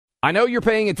I know you're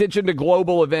paying attention to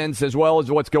global events as well as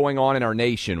what's going on in our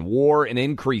nation. War and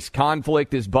increased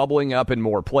conflict is bubbling up in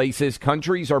more places.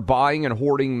 Countries are buying and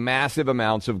hoarding massive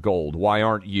amounts of gold. Why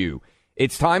aren't you?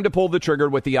 It's time to pull the trigger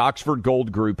with the Oxford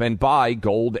Gold Group and buy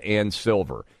gold and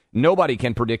silver. Nobody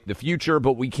can predict the future,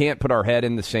 but we can't put our head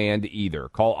in the sand either.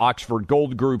 Call Oxford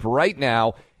Gold Group right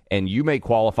now, and you may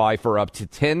qualify for up to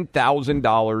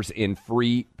 $10,000 in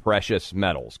free precious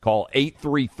metals. Call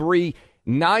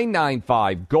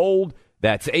 833-995-GOLD.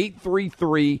 That's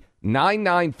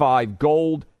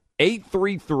 833-995-GOLD,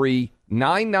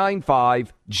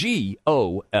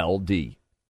 833-995-GOLD.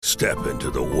 Step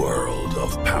into the world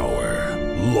of power,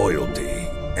 loyalty,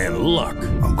 and luck.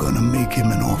 I'm going to make him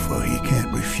an offer he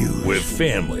can't refuse. With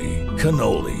family,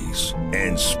 cannolis,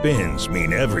 and spins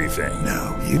mean everything.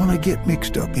 Now, you want to get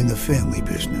mixed up in the family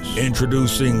business.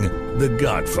 Introducing The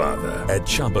Godfather at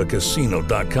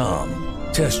ChumbaCasino.com.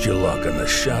 Test your luck in the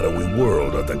shadowy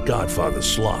world of The Godfather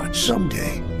slot.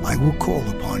 Someday, I will call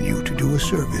upon you to do a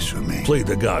service for me. Play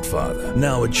The Godfather,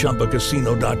 now at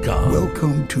ChumbaCasino.com.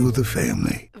 Welcome to the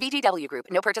family. VGW Group.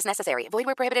 No purchase necessary. Void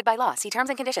where prohibited by law. See terms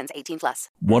and conditions. 18+.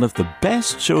 One of the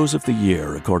best shows of the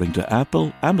year, according to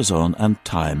Apple, Amazon, and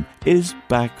Time, is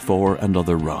back for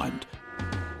another round.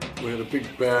 We had a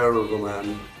big bear of a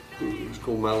man who was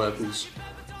called Mal Evans,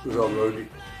 who was our roadie.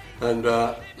 And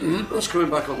I was coming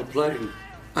back on the plane,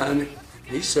 and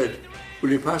he said, "Will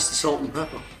you pass the salt and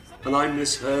pepper?" And I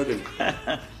misheard him.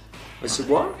 I said,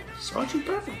 "What? Sergeant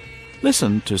Pepper?"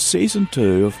 Listen to Season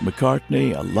 2 of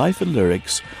McCartney, A Life in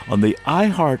Lyrics on the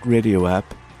iHeartRadio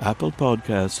app, Apple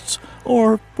Podcasts,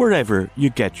 or wherever you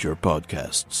get your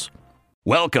podcasts.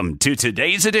 Welcome to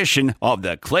today's edition of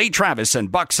the Clay Travis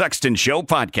and Buck Sexton Show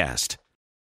podcast.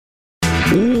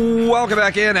 Welcome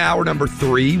back in, hour number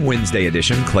 3, Wednesday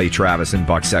edition, Clay Travis and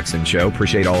Buck Sexton Show.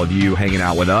 Appreciate all of you hanging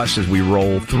out with us as we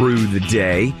roll through the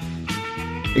day.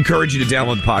 Encourage you to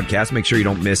download the podcast. Make sure you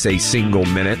don't miss a single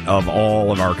minute of all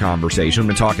of our conversation. We've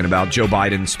been talking about Joe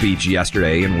Biden's speech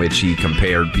yesterday in which he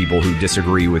compared people who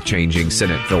disagree with changing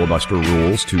Senate filibuster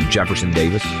rules to Jefferson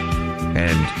Davis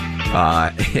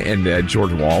and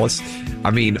George Wallace.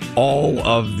 I mean, all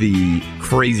of the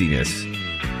craziness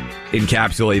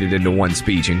encapsulated into one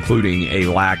speech, including a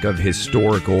lack of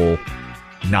historical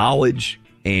knowledge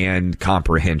and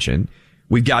comprehension.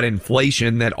 We've got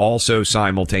inflation that also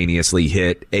simultaneously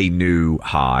hit a new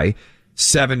high.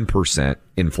 7%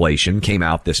 inflation came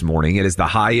out this morning. It is the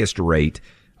highest rate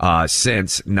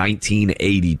since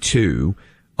 1982.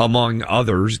 Among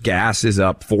others, gas is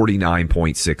up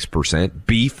 49.6%,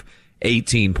 beef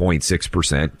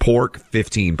 18.6%, pork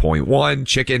 15.1%,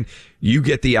 chicken, you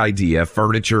get the idea,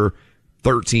 furniture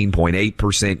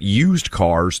 13.8%, used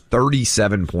cars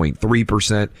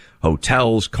 37.3%,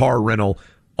 hotels, car rental.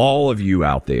 All of you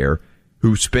out there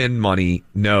who spend money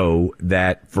know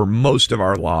that for most of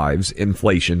our lives,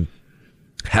 inflation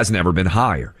has never been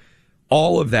higher.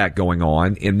 All of that going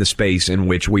on in the space in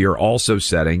which we are also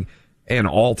setting an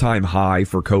all-time high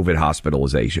for COVID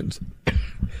hospitalizations.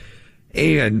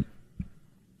 And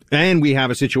we have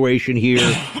a situation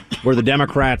here where the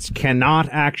Democrats cannot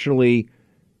actually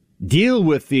deal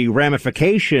with the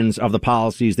ramifications of the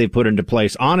policies they've put into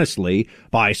place, honestly,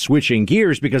 by switching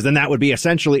gears, because then that would be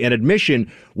essentially an admission,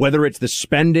 whether it's the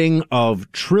spending of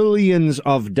trillions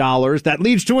of dollars that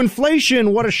leads to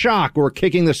inflation, what a shock, or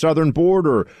kicking the southern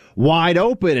border wide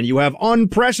open, and you have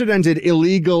unprecedented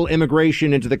illegal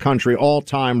immigration into the country,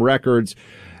 all-time records.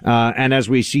 And as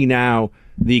we see now,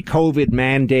 the COVID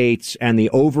mandates and the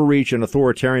overreach and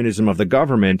authoritarianism of the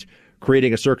government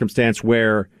creating a circumstance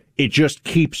where it just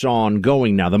keeps on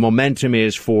going now. The momentum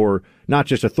is for not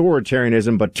just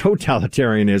authoritarianism, but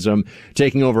totalitarianism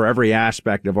taking over every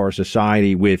aspect of our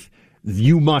society with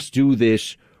you must do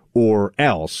this or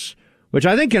else, which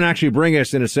I think can actually bring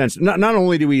us, in a sense, not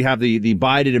only do we have the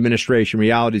Biden administration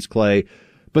realities, Clay,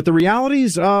 but the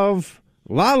realities of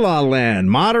La La Land,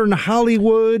 modern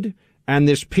Hollywood, and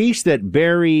this piece that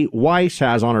Barry Weiss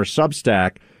has on her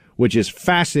Substack, which is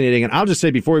fascinating. And I'll just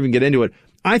say before we even get into it,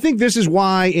 I think this is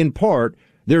why, in part,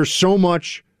 there's so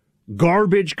much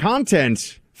garbage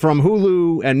content from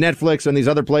Hulu and Netflix and these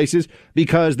other places,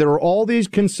 because there are all these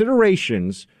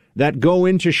considerations that go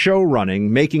into show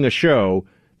running, making a show,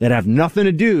 that have nothing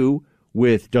to do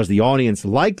with, does the audience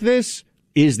like this?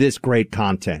 Is this great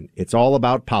content? It's all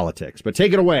about politics. But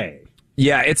take it away.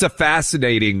 Yeah, it's a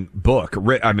fascinating book.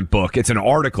 It's an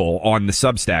article on the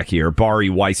Substack here,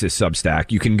 Barry Weiss's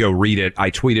Substack. You can go read it.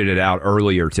 I tweeted it out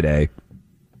earlier today.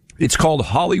 It's called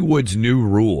Hollywood's New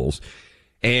Rules.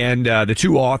 And the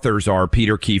two authors are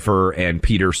Peter Kiefer and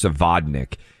Peter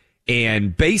Savodnik.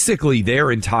 And basically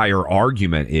their entire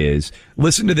argument is,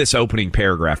 listen to this opening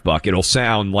paragraph, Buck. It'll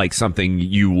sound like something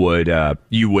you would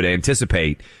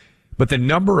anticipate. But the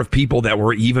number of people that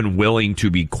were even willing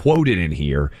to be quoted in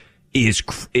here is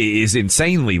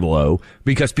insanely low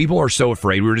because people are so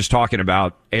afraid. We were just talking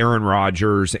about Aaron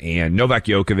Rodgers and Novak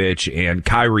Djokovic and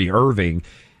Kyrie Irving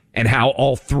and how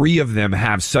all three of them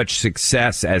have such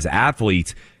success as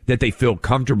athletes that they feel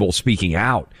comfortable speaking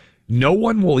out. No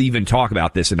one will even talk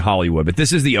about this in Hollywood, but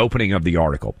this is the opening of the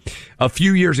article. A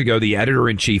few years ago, the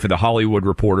editor-in-chief of the Hollywood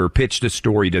Reporter pitched a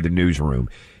story to the newsroom.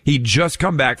 He'd just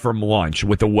come back from lunch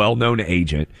with a well-known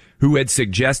agent who had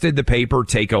suggested the paper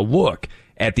take a look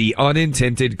at the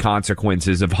unintended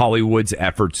consequences of Hollywood's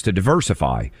efforts to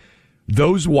diversify.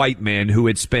 Those white men who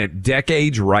had spent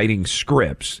decades writing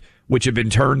scripts, which had been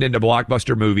turned into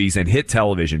blockbuster movies and hit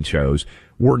television shows,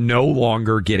 were no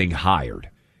longer getting hired.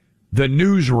 The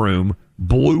newsroom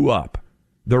blew up.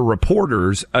 The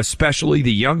reporters, especially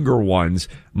the younger ones,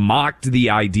 mocked the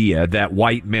idea that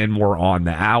white men were on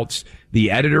the outs.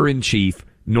 The editor-in-chief,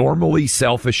 normally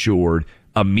self-assured,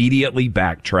 immediately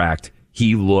backtracked.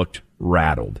 He looked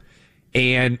rattled.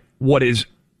 And what is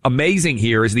amazing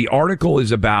here is the article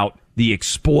is about the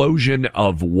explosion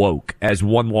of woke, as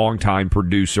one longtime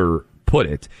producer put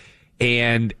it.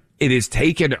 And it is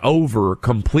taken over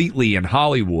completely in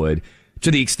Hollywood to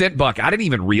the extent, Buck, I didn't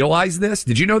even realize this.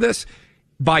 Did you know this?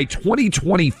 By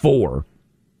 2024,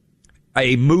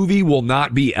 a movie will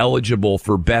not be eligible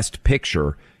for Best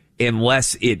Picture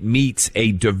unless it meets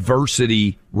a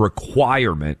diversity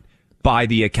requirement by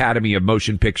the Academy of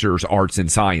Motion Pictures, Arts,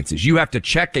 and Sciences. You have to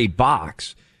check a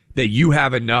box that you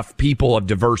have enough people of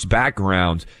diverse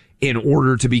backgrounds in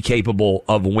order to be capable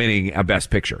of winning a Best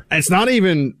Picture. And it's not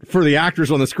even for the actors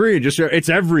on the screen. Just it's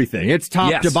everything. It's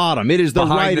top to bottom. It is the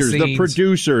writers, the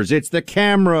producers. It's the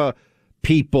camera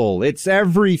people. It's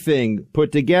everything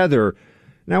put together.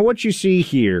 Now, what you see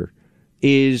here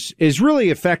is really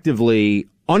effectively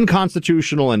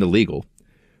unconstitutional and illegal.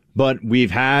 But we've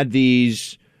had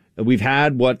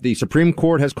what the Supreme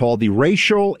Court has called the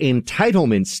racial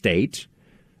entitlement state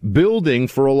building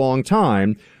for a long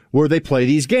time, where they play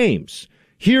these games.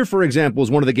 Here, for example, is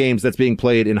one of the games that's being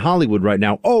played in Hollywood right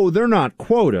now. Oh, they're not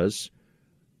quotas.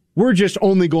 We're just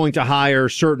only going to hire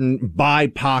certain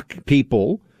BIPOC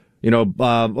people.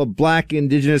 Black,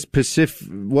 Indigenous, Pacific.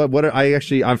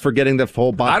 I'm forgetting the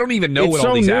whole. I don't even know what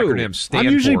all these acronyms stand for.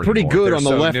 I'm usually pretty good on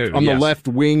the left the left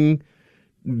wing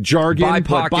jargon.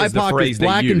 BIPOC is the phrase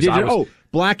Black, they use.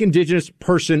 Black, Indigenous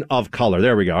person of color.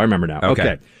 There we go. I remember now.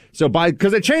 Okay. So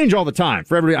because they change all the time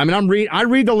for everybody. I mean, I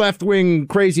read the left wing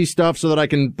crazy stuff so that I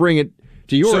can bring it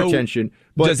to your attention.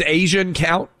 But does Asian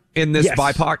count in this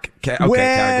BIPOC category?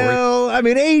 Well, I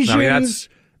mean, Asians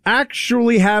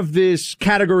actually have this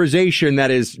categorization that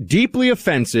is deeply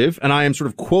offensive, and I am sort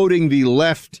of quoting the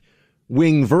left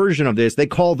wing version of this. They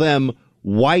call them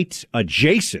white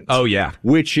adjacent. Oh yeah,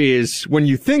 which is, when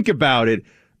you think about it,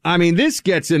 I mean, this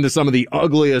gets into some of the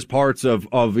ugliest parts of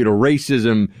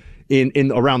racism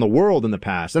in around the world in the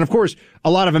past. And of course,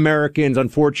 a lot of Americans,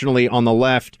 unfortunately, on the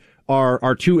left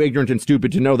are too ignorant and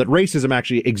stupid to know that racism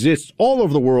actually exists all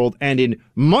over the world and in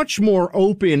much more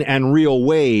open and real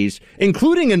ways,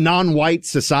 including in non-white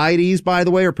societies, by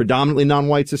the way, or predominantly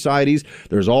non-white societies.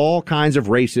 There's all kinds of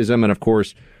racism and, of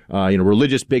course,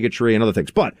 religious bigotry and other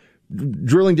things. But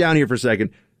drilling down here for a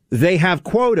second, they have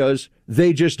quotas.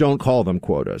 They just don't call them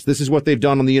quotas. This is what they've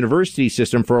done on the university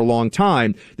system for a long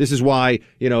time. This is why,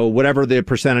 whatever the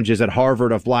percentages at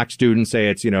Harvard of black students, say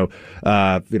it's, 15%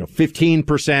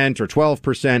 or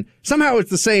 12%. Somehow it's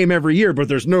the same every year, but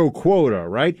there's no quota,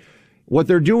 right? What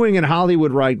they're doing in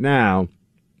Hollywood right now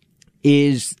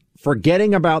is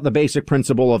forgetting about the basic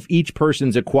principle of each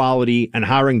person's equality and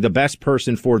hiring the best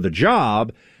person for the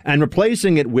job and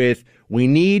replacing it with, we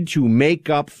need to make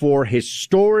up for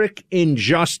historic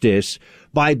injustice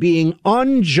by being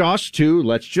unjust to,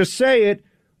 let's just say it,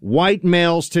 white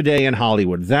males today in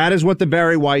Hollywood. That is what the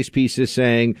Barry Weiss piece is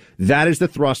saying. That is the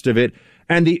thrust of it.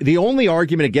 And the only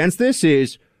argument against this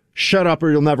is, shut up or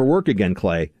you'll never work again,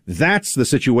 Clay. That's the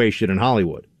situation in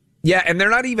Hollywood. Yeah, and they're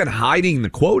not even hiding the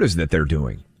quotas that they're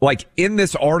doing. Like in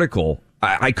this article,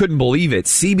 I couldn't believe it.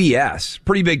 CBS,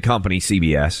 pretty big company,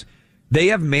 CBS, they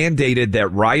have mandated that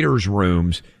writers'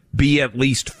 rooms be at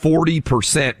least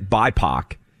 40%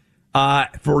 BIPOC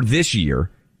for this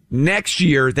year. Next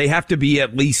year, they have to be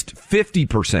at least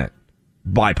 50%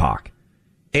 BIPOC.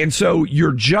 And so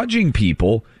you're judging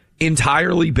people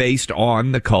entirely based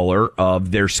on the color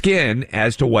of their skin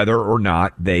as to whether or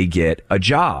not they get a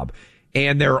job.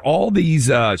 And there are all these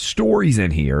stories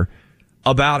in here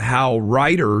about how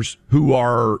writers who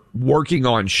are working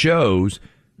on shows,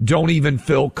 don't even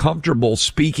feel comfortable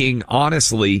speaking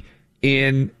honestly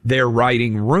in their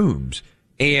writing rooms.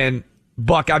 And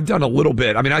Buck, I've done a little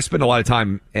bit. I mean, I spend a lot of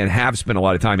time and have spent a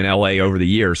lot of time in LA over the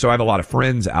years, so I have a lot of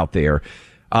friends out there.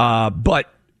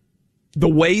 But the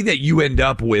way that you end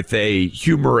up with a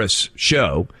humorous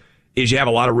show is you have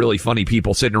a lot of really funny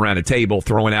people sitting around a table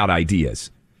throwing out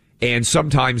ideas. And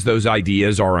sometimes those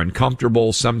ideas are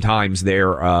uncomfortable. Sometimes they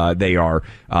are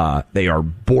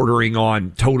bordering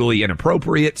on totally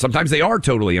inappropriate. Sometimes they are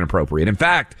totally inappropriate. In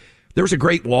fact, there was a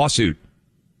great lawsuit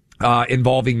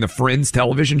involving the Friends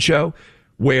television show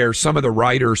where some of the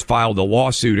writers filed a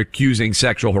lawsuit accusing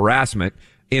sexual harassment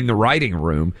in the writing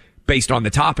room based on the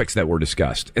topics that were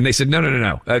discussed. And they said,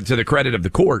 no. To the credit of the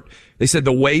court, they said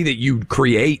the way that you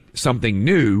create something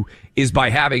new is by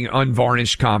having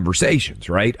unvarnished conversations,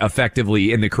 right?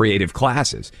 Effectively in the creative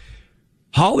classes.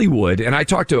 Hollywood, and I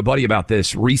talked to a buddy about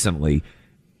this recently,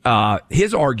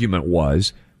 his argument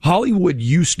was Hollywood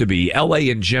used to be, LA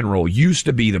in general, used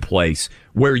to be the place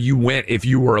where you went if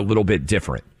you were a little bit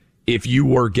different, if you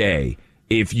were gay,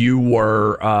 if you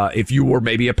were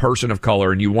maybe a person of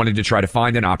color and you wanted to try to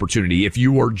find an opportunity, if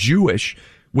you were Jewish,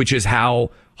 which is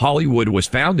how Hollywood was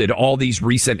founded. All these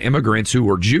recent immigrants who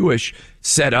were Jewish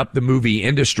set up the movie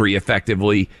industry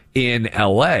effectively in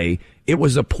LA. It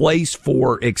was a place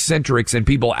for eccentrics and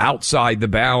people outside the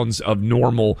bounds of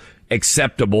normal,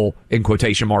 acceptable, in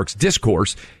quotation marks,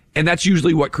 discourse. And that's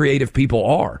usually what creative people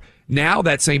are. Now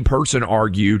that same person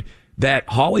argued that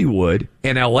Hollywood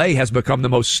and LA has become the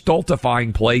most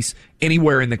stultifying place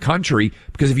anywhere in the country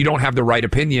because if you don't have the right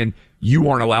opinion, you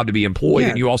aren't allowed to be employed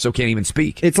and you also can't even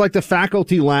speak. It's like the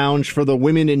faculty lounge for the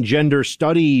Women and Gender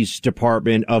Studies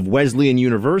Department of Wesleyan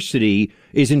University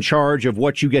is in charge of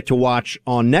what you get to watch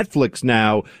on Netflix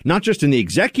now, not just in the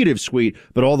executive suite,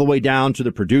 but all the way down to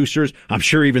the producers. I'm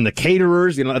sure even the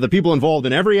caterers, the people involved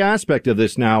in every aspect of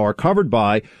this now are covered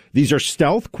by. These are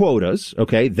stealth quotas.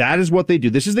 Okay. That is what they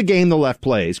do. This is the game the left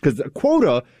plays because a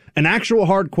quota, an actual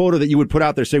hard quota that you would put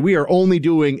out there, say we are only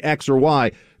doing X or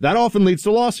Y, that often leads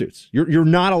to lawsuits. You're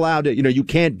not allowed to, you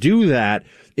can't do that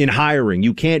in hiring.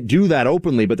 You can't do that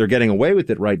openly, but they're getting away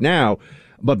with it right now.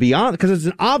 But beyond, because it's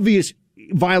an obvious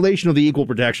violation of the Equal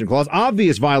Protection Clause,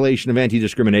 obvious violation of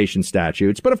anti-discrimination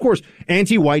statutes. But of course,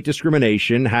 anti-white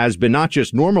discrimination has been not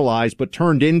just normalized, but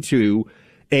turned into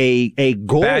a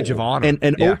goal, badge of honor,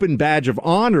 an open badge of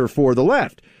honor for the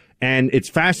left. And it's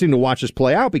fascinating to watch this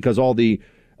play out because all the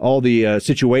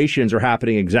situations are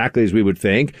happening exactly as we would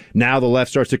think. Now the left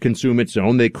starts to consume its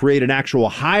own. They create an actual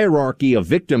hierarchy of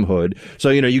victimhood. So,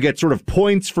 you get sort of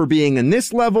points for being in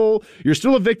this level. You're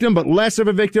still a victim, but less of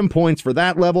a victim. Points for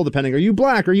that level, depending. Are you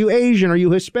black? Are you Asian? Are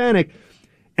you Hispanic?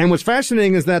 And what's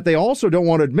fascinating is that they also don't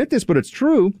want to admit this, but it's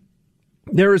true.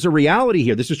 There is a reality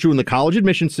here. This is true in the college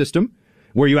admission system,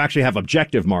 where you actually have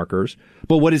objective markers.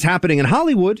 But what is happening in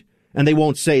Hollywood, and they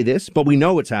won't say this, but we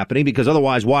know it's happening because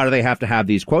otherwise why do they have to have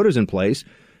these quotas in place,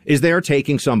 is they're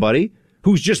taking somebody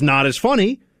who's just not as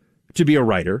funny to be a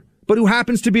writer, but who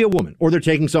happens to be a woman. Or they're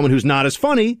taking someone who's not as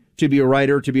funny to be a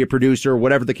writer, to be a producer,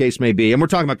 whatever the case may be. And we're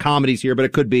talking about comedies here, but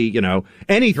it could be,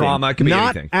 anything. Drama, it could be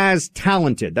anything. Not as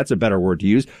talented. That's a better word to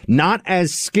use. Not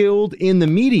as skilled in the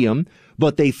medium,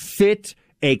 but they fit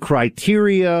a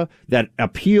criteria that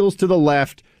appeals to the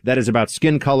left, that is about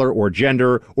skin color or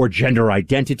gender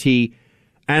identity.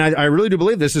 And I really do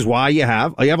believe this is why you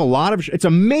have a lot of, it's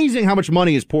amazing how much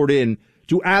money is poured in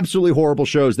to absolutely horrible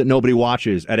shows that nobody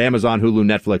watches at Amazon, Hulu,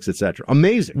 Netflix, etc.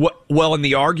 Amazing. Well, and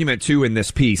the argument too in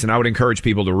this piece, and I would encourage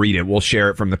people to read it, we'll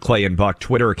share it from the Clay and Buck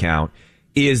Twitter account,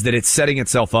 is that it's setting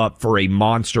itself up for a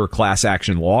monster class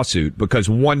action lawsuit because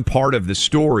one part of the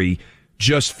story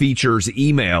just features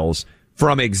emails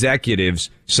from executives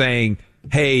saying,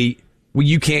 hey, well,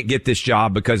 you can't get this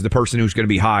job because the person who's going to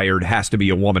be hired has to be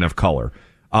a woman of color.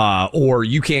 Or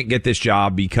you can't get this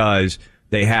job because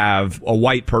they have a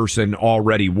white person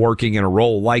already working in a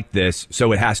role like this,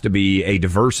 so it has to be a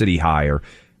diversity hire.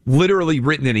 Literally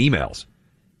written in emails.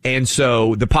 And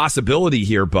so the possibility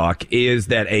here, Buck, is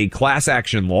that a class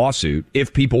action lawsuit,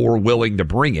 if people were willing to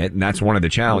bring it, and that's one of the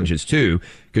challenges too,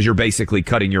 because you're basically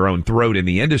cutting your own throat in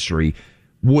the industry,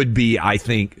 would be, I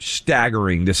think,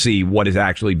 staggering to see what is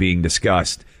actually being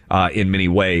discussed in many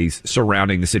ways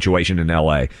surrounding the situation in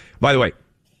L.A. By the way,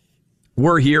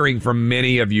 we're hearing from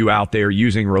many of you out there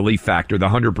using Relief Factor, the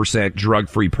 100%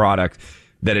 drug-free product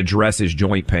that addresses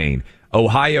joint pain.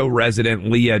 Ohio resident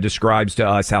Leah describes to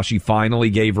us how she finally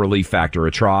gave Relief Factor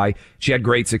a try. She had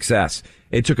great success.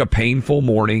 It took a painful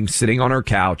morning sitting on her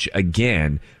couch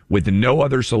again with no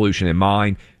other solution in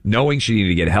mind, knowing she needed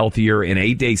to get healthier. In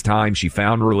 8 days' time, she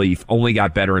found relief, only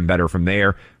got better and better from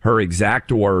there. Her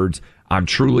exact words, I'm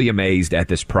truly amazed at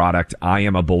this product. I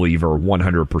am a believer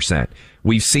 100%.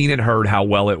 We've seen and heard how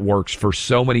well it works for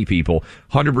so many people.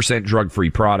 100%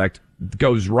 drug-free product.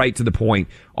 Goes right to the point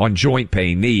on joint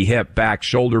pain, knee, hip, back,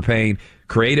 shoulder pain.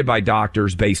 Created by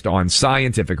doctors based on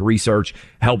scientific research.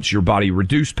 Helps your body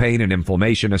reduce pain and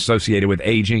inflammation associated with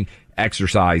aging,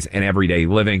 exercise, and everyday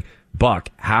living.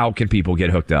 Buck, how can people get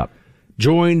hooked up?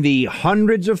 Join the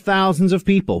hundreds of thousands of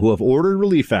people who have ordered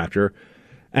Relief Factor,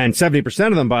 and 70%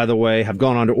 of them, by the way, have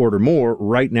gone on to order more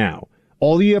right now.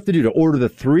 All you have to do to order the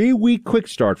 3-week quick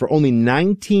start for only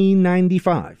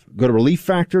 $19.95. Go to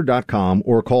relieffactor.com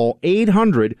or call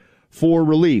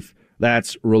 800-4RELIEF.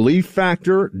 That's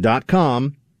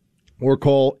relieffactor.com or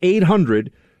call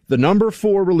 800, the number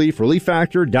 4RELIEF,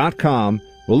 relieffactor.com.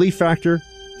 Relief Factor,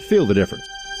 feel the difference.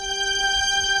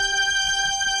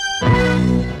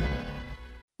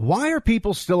 Why are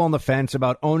people still on the fence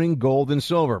about owning gold and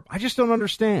silver? I just don't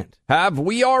understand. Have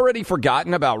we already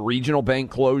forgotten about regional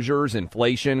bank closures,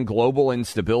 inflation, global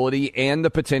instability, and the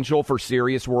potential for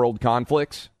serious world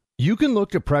conflicts? You can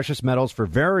look to precious metals for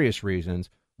various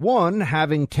reasons. 1,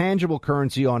 having tangible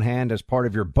currency on hand as part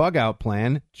of your bug-out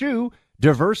plan. 2,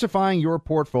 diversifying your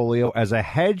portfolio as a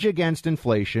hedge against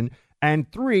inflation.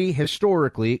 And 3,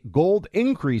 historically, gold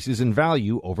increases in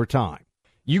value over time.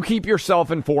 You keep yourself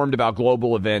informed about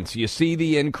global events. You see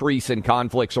the increase in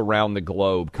conflicts around the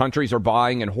globe. Countries are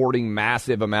buying and hoarding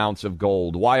massive amounts of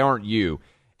gold. Why aren't you?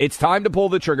 It's time to pull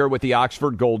the trigger with the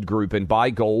Oxford Gold Group and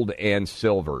buy gold and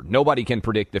silver. Nobody can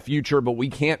predict the future, but we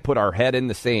can't put our head in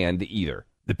the sand either.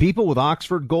 The people with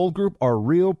Oxford Gold Group are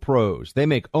real pros. They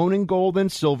make owning gold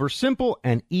and silver simple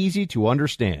and easy to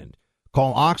understand.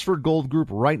 Call Oxford Gold Group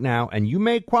right now, and you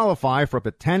may qualify for up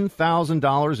to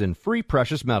 $10,000 in free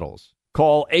precious metals.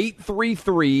 Call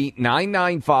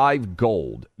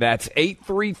 833-995-GOLD. That's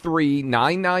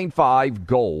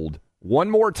 833-995-GOLD. One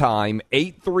more time,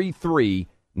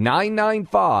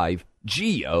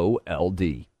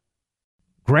 833-995-GOLD.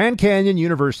 Grand Canyon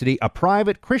University, a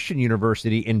private Christian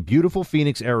university in beautiful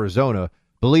Phoenix, Arizona,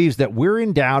 believes that we're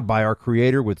endowed by our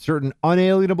Creator with certain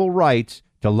unalienable rights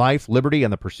to life, liberty,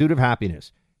 and the pursuit of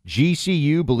happiness.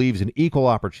 GCU believes in equal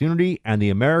opportunity, and the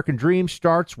American dream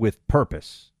starts with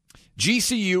purpose.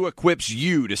 GCU equips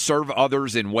you to serve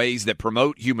others in ways that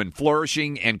promote human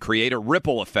flourishing and create a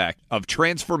ripple effect of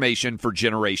transformation for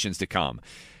generations to come.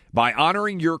 By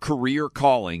honoring your career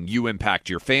calling, you impact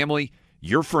your family,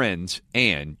 your friends,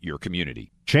 and your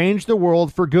community. Change the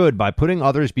world for good by putting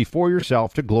others before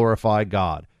yourself to glorify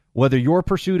God. Whether your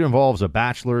pursuit involves a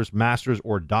bachelor's, master's,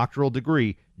 or doctoral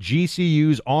degree,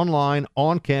 GCU's online,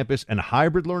 on-campus, and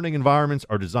hybrid learning environments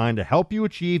are designed to help you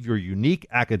achieve your unique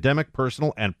academic,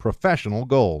 personal, and professional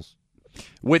goals.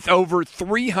 With over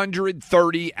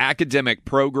 330 academic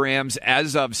programs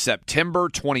as of September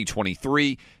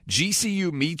 2023,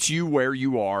 GCU meets you where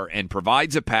you are and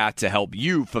provides a path to help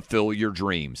you fulfill your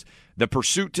dreams. The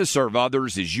pursuit to serve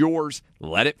others is yours.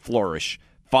 Let it flourish.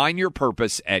 Find your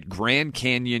purpose at Grand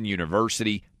Canyon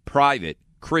University, private,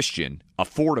 Christian,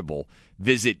 affordable.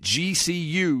 Visit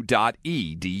gcu.edu.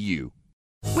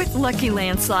 With Lucky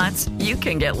Land Slots, you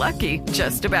can get lucky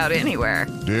just about anywhere.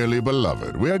 Dearly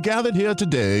beloved, we are gathered here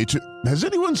today to... Has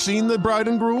anyone seen the bride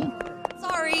and groom?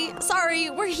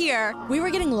 Sorry, we're here. We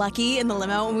were getting lucky in the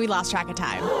limo and we lost track of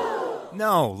time.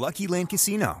 No, Lucky Land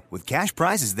Casino, with cash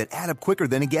prizes that add up quicker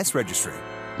than a guest registry.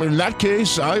 In that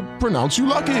case, I pronounce you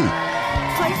lucky.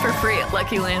 Play for free at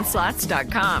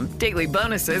LuckyLandSlots.com. Daily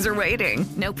bonuses are waiting.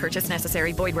 No purchase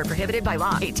necessary. Void where prohibited by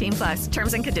law. 18+.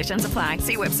 Terms and conditions apply.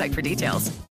 See website for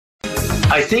details.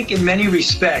 I think in many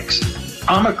respects,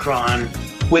 Omicron,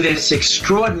 with its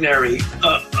extraordinary,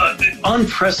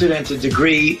 unprecedented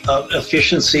degree of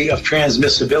efficiency of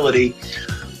transmissibility,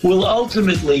 will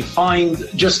ultimately find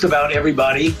just about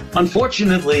everybody.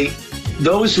 Unfortunately,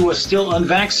 those who are still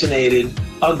unvaccinated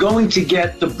are going to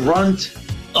get the brunt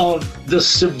of the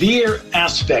severe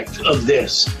aspect of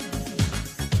this.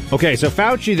 Okay, so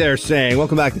Fauci there saying,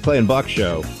 welcome back to Clay and Buck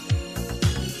Show.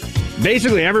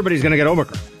 Basically, everybody's going to get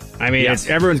Omicron. I mean, yes.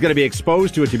 Everyone's going to be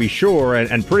exposed to it, to be sure,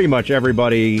 and pretty much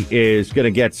everybody is going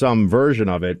to get some version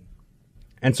of it.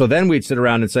 And so then we'd sit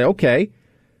around and say, okay,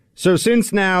 so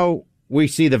since now we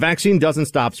see the vaccine doesn't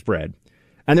stop spread,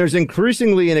 and there's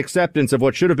increasingly an acceptance of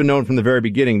what should have been known from the very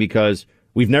beginning, because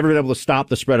we've never been able to stop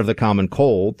the spread of the common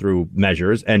cold through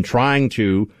measures, and trying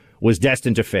to was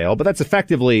destined to fail. But that's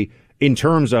effectively, in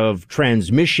terms of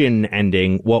transmission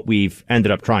ending, what we've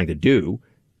ended up trying to do.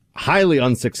 Highly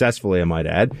unsuccessfully, I might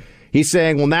add. He's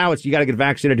saying, well, now you got to get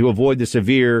vaccinated to avoid the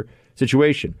severe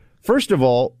situation. First of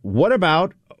all, what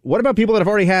about people that have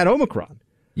already had Omicron?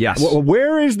 Yes.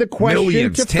 Where is the question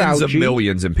millions, to tens Fauci? of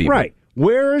millions of people. Right.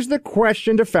 Where is the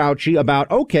question to Fauci about,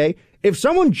 okay, if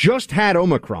someone just had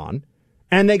Omicron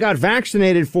and they got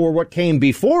vaccinated for what came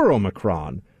before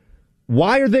Omicron,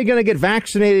 why are they going to get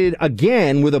vaccinated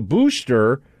again with a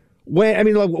booster? When, I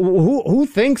mean, like, who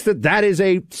thinks that is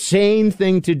a sane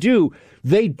thing to do?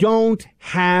 They don't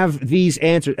have these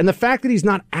answers. And the fact that he's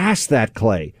not asked that,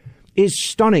 Clay, is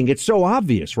stunning. It's so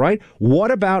obvious, right?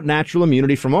 What about natural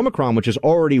immunity from Omicron, which is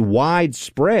already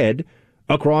widespread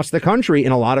across the country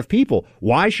in a lot of people?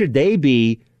 Why should they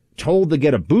be told to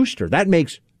get a booster? That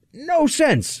makes no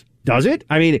sense, does it?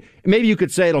 I mean, maybe you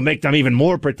could say it'll make them even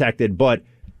more protected, but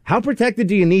how protected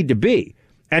do you need to be?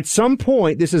 At some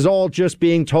point, this is all just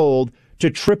being told to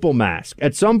triple mask.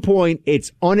 At some point,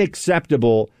 it's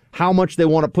unacceptable how much they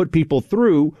want to put people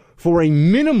through for a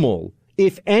minimal,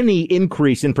 if any,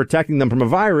 increase in protecting them from a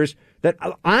virus that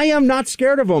I am not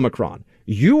scared of Omicron.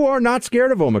 You are not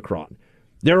scared of Omicron.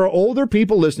 There are older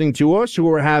people listening to us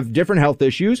who have different health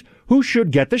issues who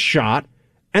should get the shot.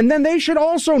 And then they should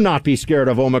also not be scared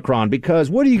of Omicron, because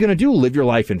what are you going to do? Live your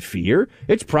life in fear?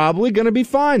 It's probably going to be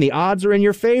fine. The odds are in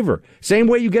your favor. Same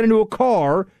way you get into a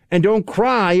car and don't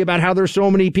cry about how there's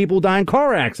so many people die in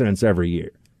car accidents every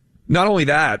year. Not only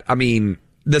that, I mean,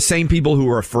 the same people who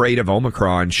are afraid of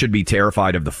Omicron should be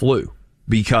terrified of the flu,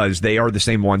 because they are the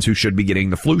same ones who should be getting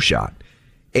the flu shot.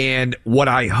 And what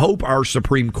I hope our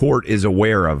Supreme Court is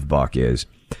aware of, Buck, is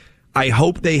I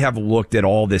hope they have looked at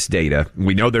all this data.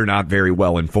 We know they're not very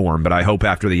well informed, but I hope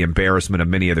after the embarrassment of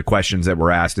many of the questions that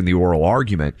were asked in the oral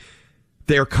argument,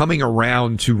 they're coming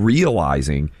around to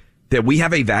realizing that we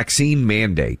have a vaccine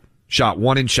mandate, shot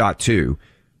 1 and shot 2,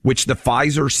 which the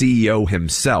Pfizer CEO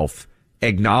himself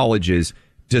acknowledges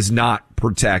does not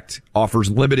protect,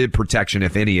 offers limited protection,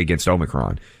 if any, against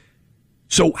Omicron.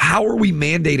 So how are we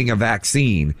mandating a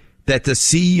vaccine that the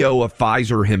CEO of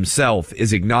Pfizer himself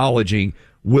is acknowledging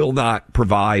will not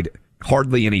provide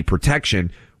hardly any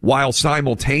protection, while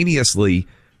simultaneously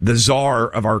the czar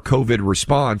of our COVID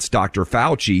response, Dr.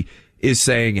 Fauci, is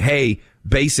saying, hey,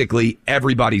 basically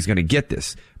everybody's going to get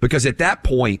this? Because at that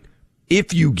point,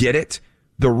 if you get it,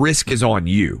 the risk is on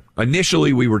you.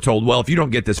 Initially, we were told, well, if you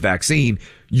don't get this vaccine,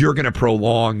 you're going to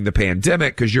prolong the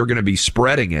pandemic because you're going to be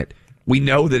spreading it. We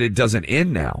know that it doesn't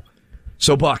end now.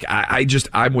 So, Buck,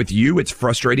 I'm with you. It's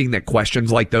frustrating that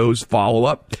questions like those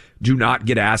follow-up do not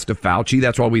get asked of Fauci.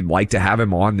 That's why we'd like to have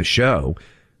him on the show,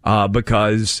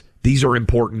 because these are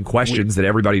important questions that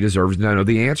everybody deserves to know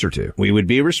the answer to. We would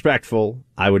be respectful.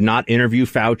 I would not interview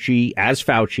Fauci,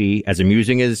 as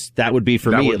amusing as that would be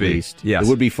for me, at least. Yes. It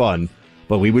would be fun,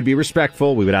 but we would be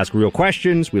respectful. We would ask real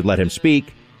questions. We'd let him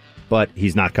speak. But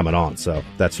he's not coming on, so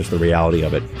that's just the reality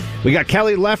of it. We got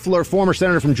Kelly Loeffler, former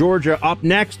senator from Georgia, up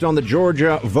next on the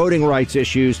Georgia voting rights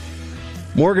issues.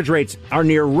 Mortgage rates are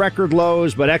near record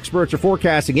lows, but experts are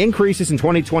forecasting increases in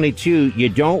 2022. You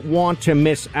don't want to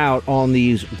miss out on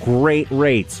these great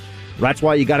rates. That's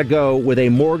why you got to go with a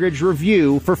mortgage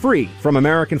review for free from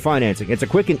American Financing. It's a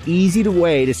quick and easy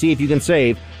way to see if you can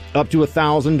save up to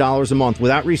 $1,000 a month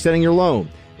without resetting your loan.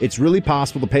 It's really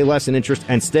possible to pay less in interest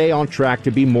and stay on track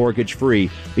to be mortgage free,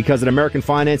 because at American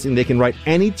Financing, they can write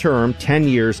any term 10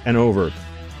 years and over.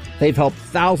 They've helped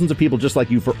thousands of people just like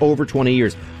you for over 20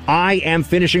 years. I am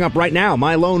finishing up right now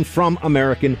my loan from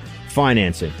American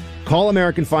Financing. Call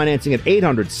American Financing at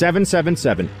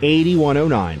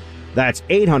 800-777-8109. That's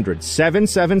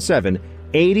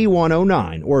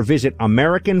 800-777-8109. Or visit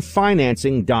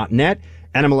AmericanFinancing.net,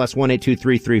 NMLS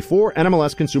 182334,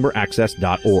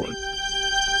 NMLSConsumerAccess.org.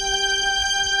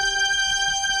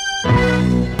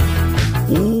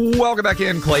 Welcome back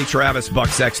in, Clay Travis, Buck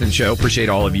Sexton Show. Appreciate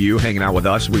all of you hanging out with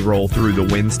us. We roll through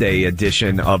the Wednesday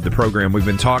edition of the program. We've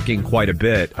been talking quite a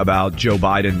bit about Joe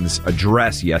Biden's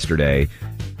address yesterday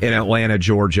in Atlanta,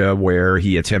 Georgia, where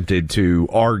he attempted to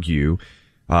argue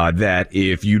that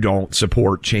if you don't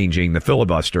support changing the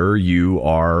filibuster, you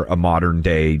are a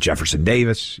modern-day Jefferson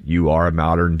Davis. You are a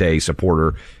modern-day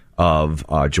supporter of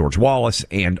George Wallace,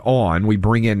 and on. We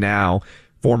bring in now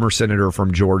former senator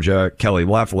from Georgia, Kelly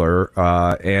Loeffler.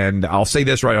 And I'll say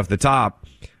this right off the top.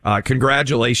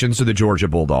 Congratulations to the Georgia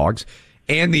Bulldogs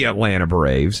and the Atlanta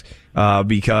Braves,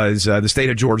 because the state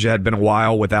of Georgia had been a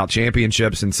while without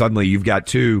championships, and suddenly you've got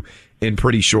two in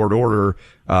pretty short order.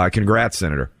 Congrats,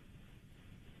 Senator.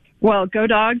 Well, go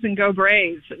Dogs and go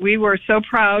Braves. We were so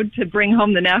proud to bring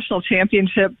home the national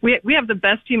championship. We have the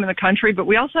best team in the country, but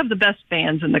we also have the best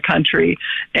fans in the country.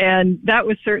 And that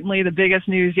was certainly the biggest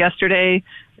news yesterday.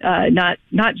 Not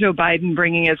Joe Biden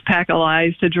bringing his pack of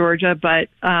lies to Georgia, but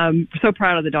so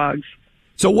proud of the Dogs.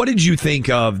 So what did you think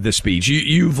of the speech?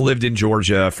 You've lived in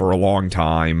Georgia for a long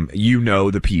time. You know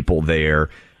the people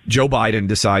there. Joe Biden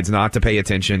decides not to pay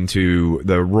attention to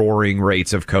the roaring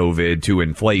rates of COVID, to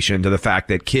inflation, to the fact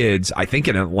that kids, I think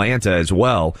in Atlanta as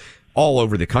well, all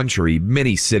over the country,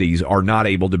 many cities are not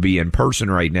able to be in person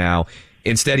right now.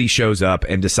 Instead, he shows up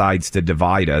and decides to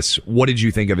divide us. What did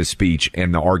you think of his speech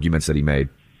and the arguments that he made?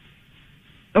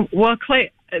 Well,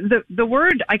 Clay, the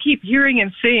word I keep hearing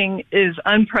and seeing is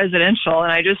unpresidential,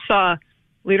 and I just saw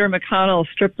Leader McConnell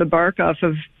strip the bark off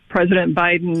of President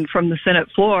Biden from the Senate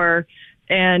floor,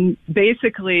 and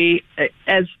basically,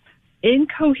 as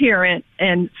incoherent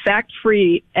and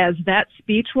fact-free as that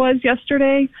speech was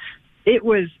yesterday, it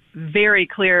was very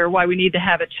clear why we need to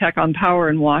have a check on power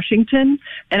in Washington.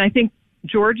 And I think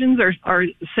Georgians are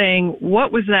saying,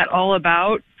 what was that all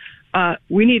about?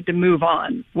 We need to move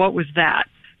on. What was that?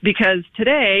 Because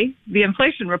today, the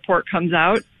inflation report comes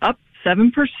out, up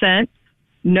 7%,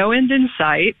 no end in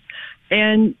sight.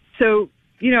 And so,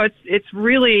 it's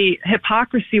really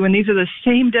hypocrisy when these are the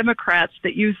same Democrats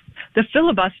that used the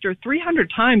filibuster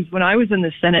 300 times when I was in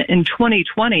the Senate in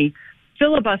 2020,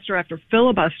 filibuster after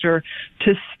filibuster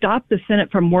to stop the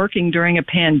Senate from working during a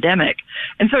pandemic.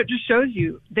 And so it just shows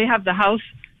you they have the House,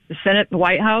 the Senate, the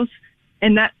White House,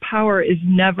 and that power is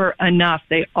never enough.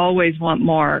 They always want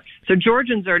more. So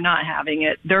Georgians are not having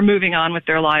it. They're moving on with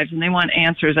their lives, and they want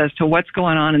answers as to what's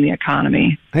going on in the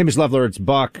economy. Hey, Ms. Loeffler, it's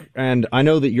Buck, and I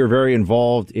know that you're very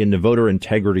involved in the voter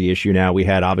integrity issue now. We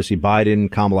had, obviously,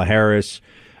 Biden, Kamala Harris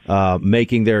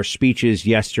making their speeches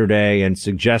yesterday and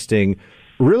suggesting,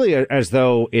 really as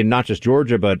though in not just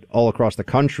Georgia, but all across the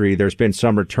country, there's been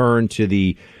some return to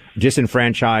the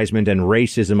disenfranchisement and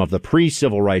racism of the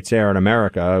pre-civil rights era in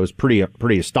America. It was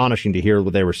pretty astonishing to hear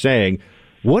what they were saying.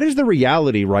 What is the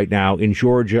reality right now in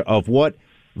Georgia of what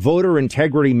voter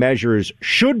integrity measures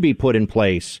should be put in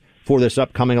place for this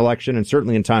upcoming election and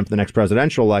certainly in time for the next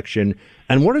presidential election?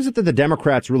 And what is it that the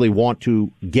Democrats really want to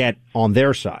get on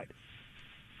their side?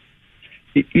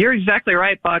 You're exactly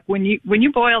right, Buck. When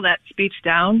you boil that speech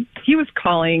down, he was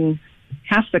calling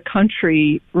half the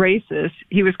country racist.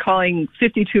 He was calling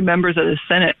 52 members of the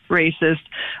Senate racist.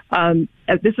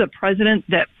 This is a president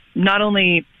that not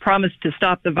only promised to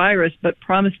stop the virus, but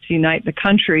promised to unite the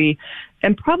country,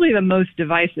 and probably the most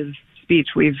divisive speech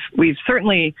we've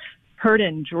certainly heard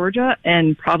in Georgia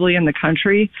and probably in the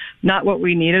country. Not what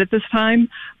we needed at this time.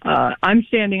 I'm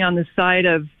standing on the side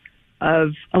of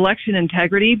election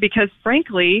integrity because,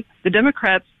 frankly, the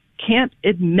Democrats can't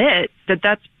admit that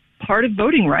that's part of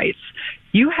voting rights.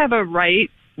 You have a right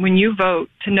when you vote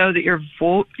to know that your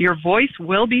voice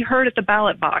will be heard at the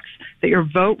ballot box, that your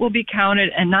vote will be counted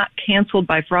and not canceled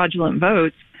by fraudulent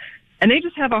votes. And they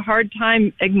just have a hard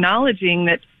time acknowledging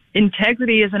that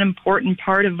integrity is an important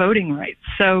part of voting rights.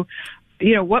 So,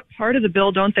 what part of the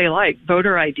bill don't they like?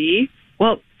 Voter ID?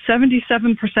 Well,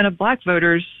 77% of black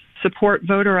voters support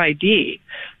voter ID.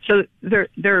 So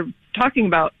they're talking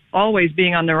about always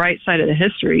being on the right side of the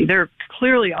history. They're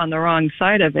clearly on the wrong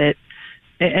side of it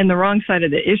and the wrong side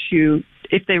of the issue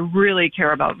if they really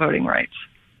care about voting rights.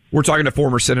 We're talking to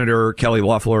former Senator Kelly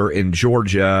Loeffler in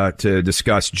Georgia to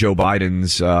discuss Joe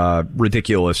Biden's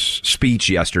ridiculous speech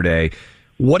yesterday.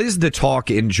 What is the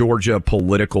talk in Georgia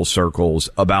political circles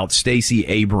about Stacey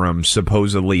Abrams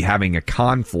supposedly having a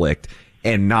conflict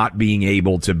and not being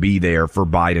able to be there for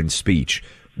Biden's speech?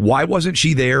 Why wasn't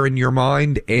she there in your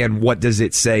mind? And what does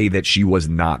it say that she was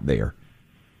not there?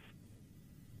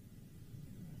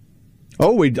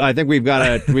 Oh, I think we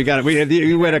had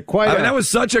a quite. I mean, that was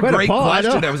such a great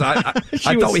question.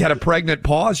 I thought we had a pregnant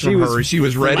pause from her. She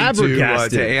was ready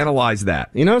to analyze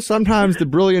that. Sometimes the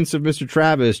brilliance of Mr.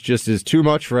 Travis just is too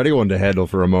much for anyone to handle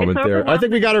for a moment there. I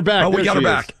think we got her back. Oh, we got her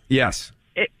back. Yes.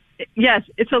 Yes,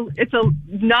 it's a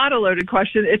not a loaded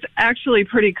question. It's actually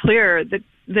pretty clear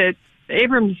that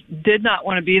Abrams did not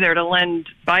want to be there to lend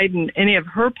Biden any of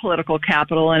her political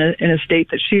capital in a state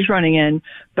that she's running in,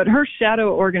 but her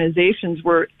shadow organizations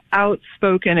were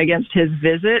outspoken against his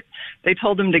visit. They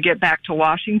told him to get back to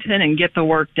Washington and get the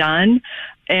work done.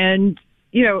 And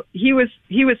he was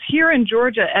here in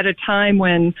Georgia at a time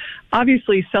when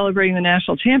obviously celebrating the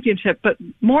national championship, but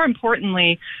more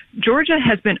importantly, Georgia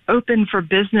has been open for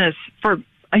business for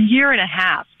a year and a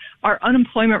half. Our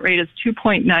unemployment rate is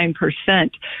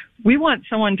 2.9%. We want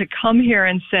someone to come here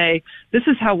and say, this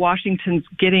is how Washington's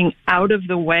getting out of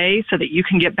the way so that you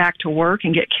can get back to work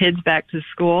and get kids back to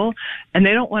school. And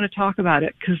they don't want to talk about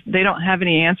it because they don't have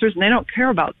any answers and they don't care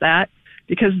about that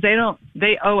because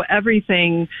they owe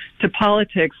everything to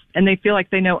politics and they feel like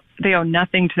they owe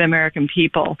nothing to the American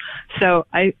people. So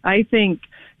I think,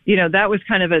 that was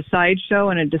kind of a sideshow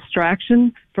and a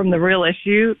distraction from the real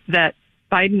issue that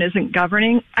Biden isn't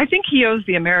governing, I think he owes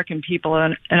the American people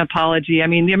an apology. I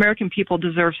mean, the American people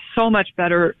deserve so much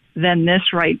better than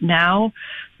this right now.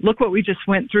 Look what we just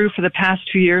went through for the past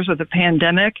 2 years with the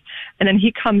pandemic. And then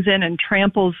he comes in and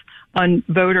tramples on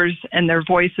voters and their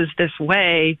voices this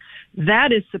way.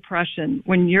 That is suppression.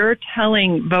 When you're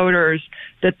telling voters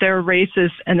that they're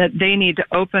racist and that they need to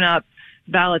open up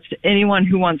ballots to anyone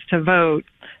who wants to vote.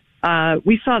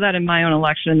 We saw that in my own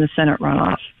election in the Senate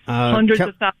runoff. Hundreds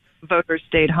of thousands of voters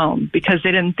stayed home because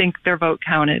they didn't think their vote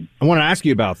counted. I want to ask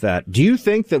you about that. Do you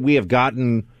think that we have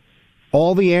gotten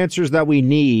all the answers that we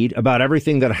need about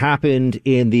everything that happened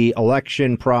in the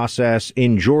election process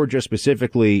in Georgia,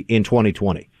 specifically in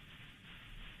 2020?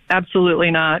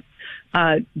 Absolutely not.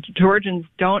 Georgians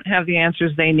don't have the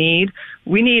answers they need.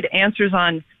 We need answers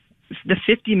on the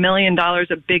 $50 million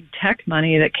of big tech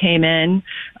money that came in.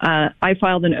 I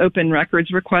filed an open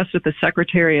records request with the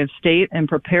Secretary of State and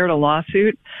prepared a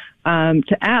lawsuit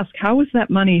to ask, how was that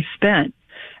money spent?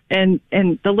 And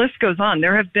the list goes on.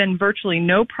 There have been virtually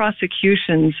no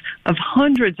prosecutions of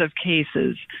hundreds of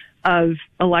cases of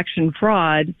election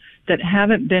fraud that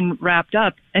haven't been wrapped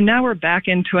up. And now we're back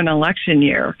into an election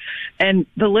year. And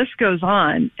the list goes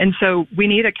on. And so we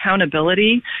need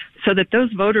accountability so that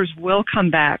those voters will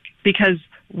come back, because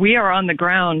we are on the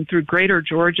ground through Greater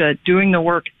Georgia doing the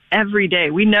work every day.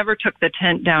 We never took the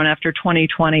tent down after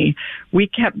 2020. We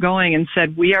kept going and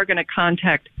said, we are going to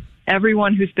contact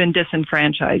everyone who's been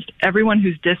disenfranchised, everyone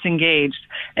who's disengaged,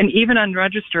 and even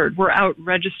unregistered. We're out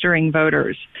registering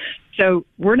voters. So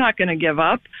we're not going to give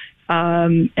up,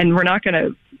 and we're not going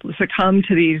to succumb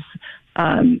to these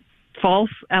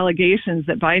false allegations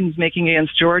that Biden's making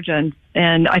against Georgia.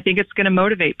 And I think it's going to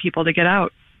motivate people to get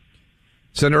out.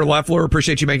 Senator Loeffler,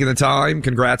 appreciate you making the time.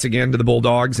 Congrats again to the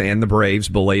Bulldogs and the Braves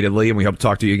belatedly, and we hope to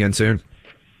talk to you again soon.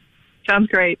 Sounds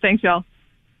great. Thanks, y'all.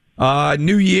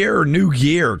 New year, new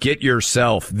gear. Get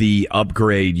yourself the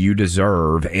upgrade you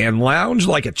deserve and lounge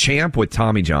like a champ with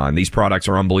Tommy John. These products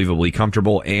are unbelievably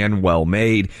comfortable and well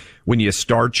made. When you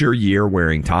start your year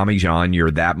wearing Tommy John, you're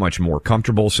that much more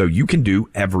comfortable, so you can do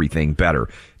everything better.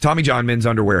 Tommy John men's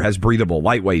underwear has breathable,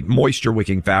 lightweight,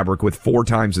 moisture-wicking fabric with 4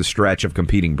 times the stretch of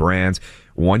competing brands.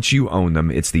 Once you own them,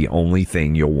 it's the only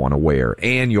thing you'll want to wear.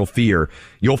 And you'll feel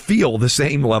the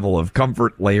same level of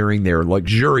comfort layering their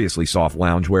luxuriously soft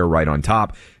loungewear right on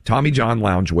top. Tommy John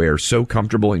loungewear, so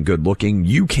comfortable and good looking,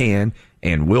 you can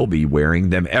and will be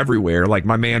wearing them everywhere. Like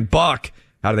my man Buck.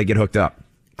 How do they get hooked up?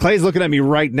 Clay's looking at me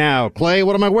right now. Clay,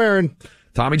 what am I wearing?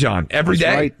 Tommy John, every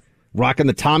day. Right. Rocking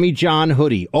the Tommy John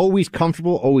hoodie. Always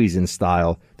comfortable, always in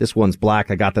style. This one's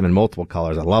black. I got them in multiple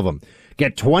colors. I love them.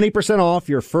 Get 20% off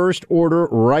your first order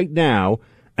right now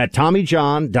at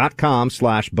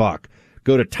TommyJohn.com/buck.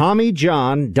 Go to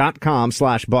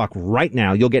TommyJohn.com/buck right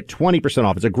now. You'll get 20%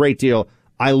 off. It's a great deal.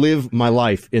 I live my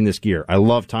life in this gear. I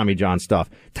love Tommy John stuff.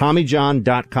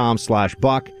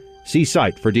 TommyJohn.com/buck. See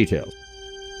site for details.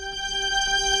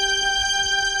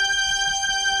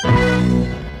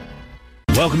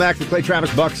 Welcome back to the Clay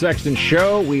Travis Buck Sexton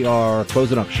Show. We are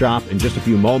closing up shop in just a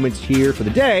few moments here for the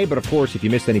day. But, of course, if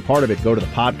you missed any part of it, go to the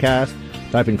podcast.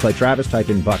 Type in Clay Travis, type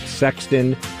in Buck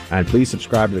Sexton, and please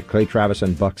subscribe to the Clay Travis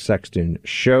and Buck Sexton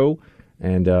Show.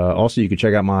 And also you can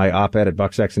check out my op-ed at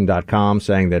bucksexton.com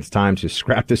saying that it's time to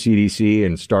scrap the CDC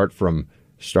and start from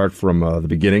the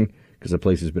beginning because the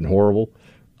place has been horrible,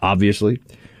 obviously.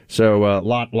 So a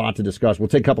lot to discuss. We'll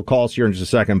take a couple calls here in just a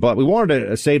second, but we wanted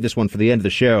to save this one for the end of the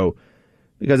show.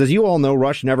 Because as you all know,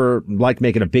 Rush never liked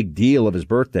making a big deal of his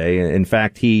birthday. In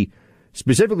fact, he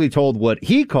specifically told what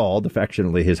he called,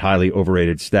 affectionately, his highly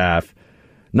overrated staff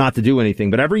not to do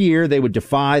anything. But every year they would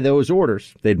defy those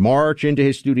orders. They'd march into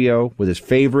his studio with his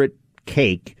favorite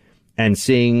cake and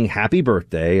sing happy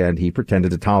birthday, and he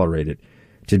pretended to tolerate it.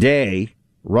 Today,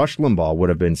 Rush Limbaugh would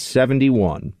have been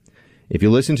 71. If you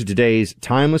listen to today's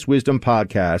Timeless Wisdom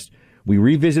podcast, we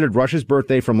revisited Rush's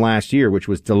birthday from last year, which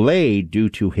was delayed due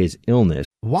to his illness.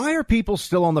 Why are people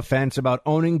still on the fence about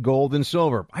owning gold and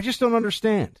silver? I just don't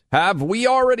understand. Have we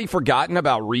already forgotten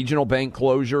about regional bank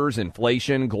closures,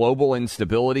 inflation, global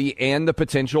instability, and the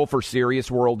potential for serious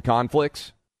world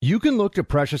conflicts? You can look to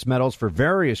precious metals for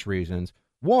various reasons.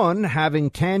 1,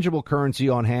 having tangible currency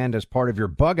on hand as part of your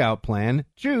bug-out plan.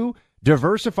 2,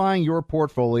 diversifying your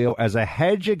portfolio as a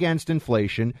hedge against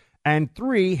inflation. And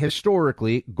 3,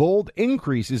 historically, gold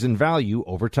increases in value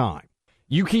over time.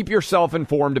 You keep yourself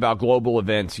informed about global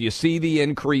events. You see the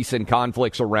increase in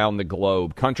conflicts around the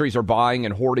globe. Countries are buying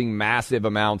and hoarding massive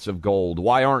amounts of gold.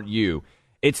 Why aren't you?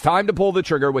 It's time to pull the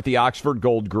trigger with the Oxford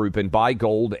Gold Group and buy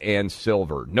gold and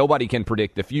silver. Nobody can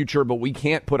predict the future, but we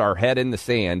can't put our head in the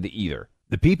sand either.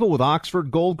 The people with Oxford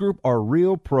Gold Group are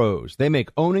real pros. They make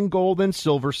owning gold and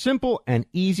silver simple and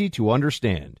easy to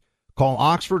understand. Call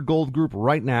Oxford Gold Group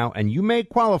right now, and you may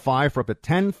qualify for up to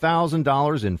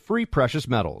 $10,000 in free precious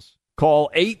metals. Call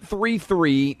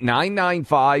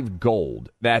 833-995-GOLD.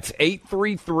 That's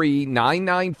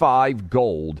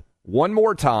 833-995-GOLD. One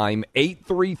more time,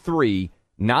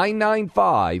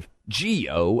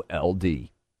 833-995-GOLD.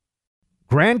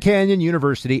 Grand Canyon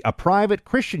University, a private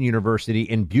Christian university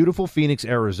in beautiful Phoenix,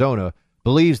 Arizona,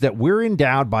 believes that we're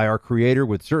endowed by our Creator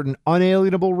with certain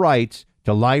unalienable rights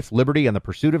to life, liberty, and the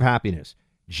pursuit of happiness.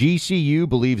 GCU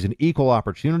believes in equal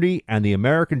opportunity, and the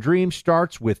American dream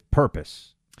starts with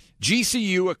purpose.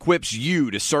 GCU equips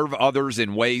you to serve others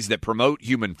in ways that promote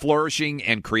human flourishing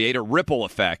and create a ripple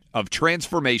effect of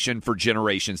transformation for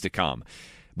generations to come.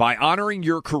 By honoring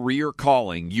your career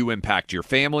calling, you impact your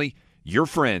family, your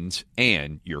friends,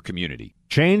 and your community.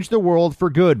 Change the world for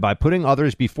good by putting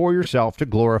others before yourself to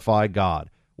glorify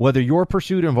God. Whether your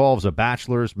pursuit involves a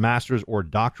bachelor's, master's, or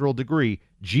doctoral degree,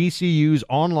 GCU's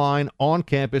online,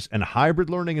 on-campus, and hybrid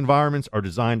learning environments are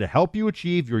designed to help you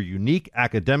achieve your unique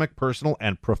academic, personal,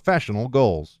 and professional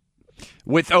goals.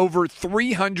 With over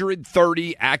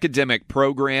 330 academic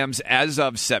programs as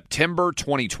of September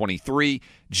 2023,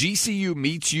 GCU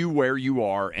meets you where you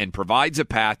are and provides a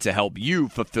path to help you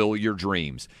fulfill your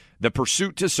dreams. The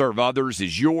pursuit to serve others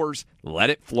is yours.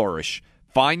 Let it flourish.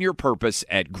 Find your purpose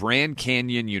at Grand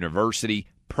Canyon University,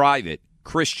 private,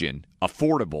 Christian,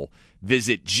 affordable.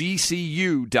 Visit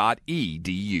gcu.edu.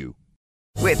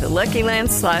 With the Lucky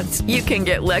Land Slots, you can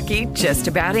get lucky just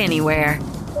about anywhere.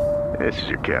 This is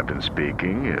your captain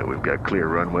speaking. We've got clear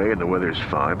runway and the weather's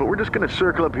fine, but we're just going to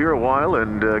circle up here a while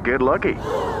and get lucky.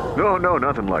 No,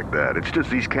 nothing like that. It's just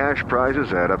these cash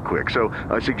prizes add up quick. So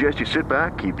I suggest you sit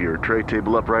back, keep your tray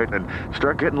table upright, and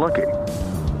start getting lucky.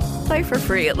 Play for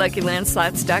free at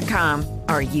LuckyLandSlots.com.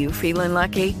 Are you feeling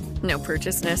lucky? No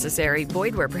purchase necessary.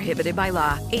 Void where prohibited by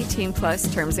law.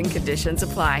 18+ terms and conditions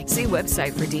apply. See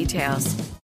website for details.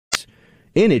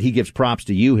 In it, he gives props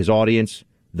to you, his audience,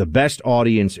 the best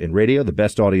audience in radio, the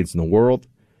best audience in the world.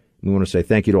 We want to say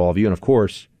thank you to all of you. And, of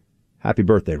course, happy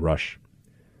birthday, Rush.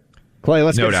 Clay,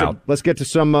 let's get to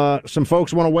some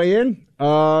folks who want to weigh in.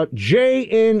 Jay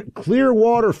in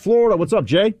Clearwater, Florida. What's up,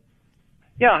 Jay?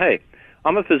 Yeah, hey.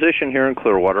 I'm a physician here in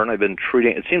Clearwater, and I've been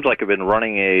treating. It seems like I've been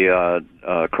running a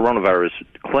coronavirus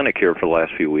clinic here for the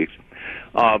last few weeks.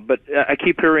 But I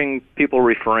keep hearing people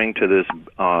referring to this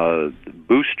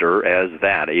booster as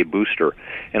a booster.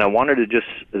 And I wanted to just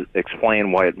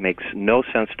explain why it makes no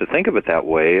sense to think of it that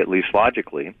way, at least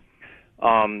logically.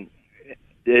 And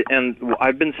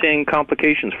I've been seeing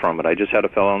complications from it. I just had a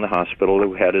fellow in the hospital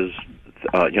who had his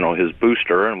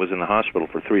booster and was in the hospital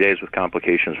for 3 days with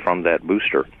complications from that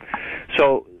booster.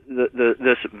 So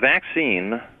this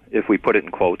vaccine, if we put it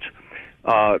in quotes,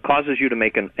 causes you to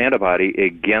make an antibody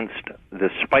against the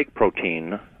spike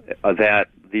protein that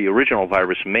the original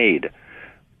virus made.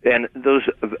 And those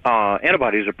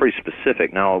antibodies are pretty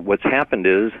specific. Now, what's happened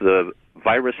is the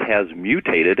virus has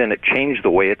mutated, and it changed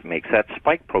the way it makes that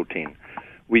spike protein.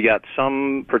 We got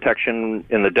some protection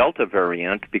in the Delta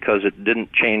variant because it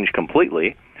didn't change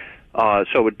completely,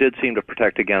 so it did seem to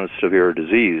protect against severe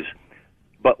disease.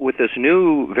 But with this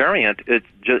new variant, it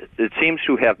seems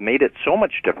to have made it so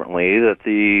much differently that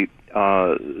the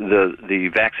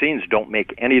vaccines don't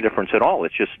make any difference at all.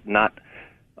 It's just not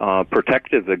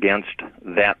protective against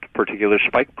that particular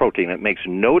spike protein. It makes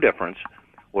no difference.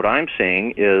 What I'm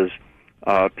seeing is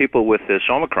people with this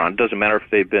Omicron, doesn't matter if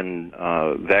they've been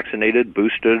vaccinated,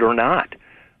 boosted, or not.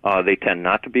 They tend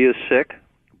not to be as sick,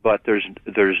 but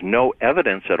there's no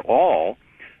evidence at all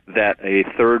that a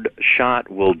third shot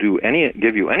will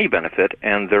give you any benefit,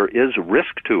 and there is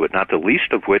risk to it, not the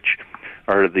least of which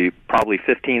are the probably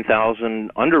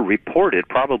 15,000 underreported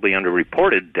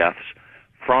deaths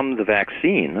from the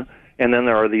vaccine, and then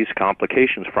there are these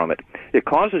complications from it. It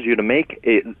causes you to make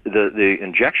the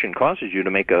injection causes you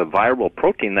to make a viral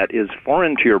protein that is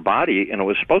foreign to your body, and it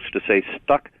was supposed to say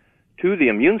stuck to the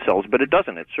immune cells, but it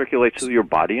doesn't. It circulates through your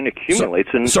body and accumulates.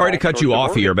 Sorry to cut you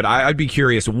off here, but I'd be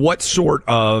curious, what sort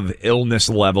of illness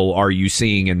level are you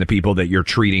seeing in the people that you're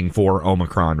treating for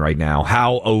Omicron right now?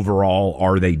 How overall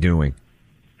are they doing?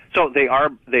 So they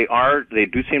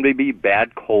do seem to be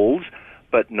bad colds,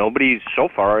 but nobody so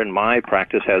far in my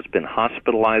practice has been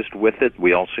hospitalized with it.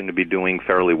 We all seem to be doing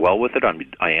fairly well with it.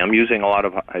 I am using a lot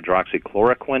of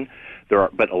hydroxychloroquine.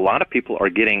 But a lot of people are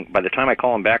getting, by the time I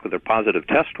call them back with their positive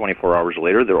test 24 hours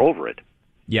later, they're over it.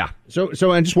 Yeah.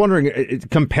 So I'm just wondering,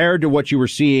 compared to what you were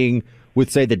seeing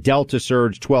with, say, the Delta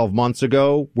surge 12 months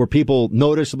ago, were people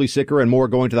noticeably sicker and more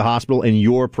going to the hospital in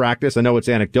your practice? I know it's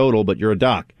anecdotal, but you're a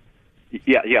doc.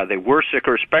 Yeah, they were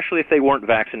sicker, especially if they weren't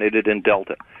vaccinated in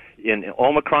Delta. In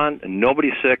Omicron,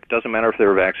 nobody's sick. Doesn't matter if they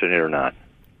were vaccinated or not.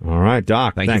 All right,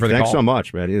 Doc. Thank you for the thanks call. so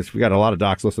much, man. We got a lot of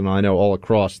docs listening, I know, all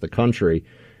across the country,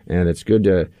 and it's good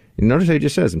to. You notice how he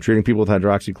just says, I'm treating people with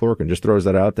hydroxychloroquine. Just throws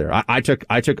that out there. I took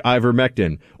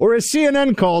ivermectin, or as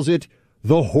CNN calls it,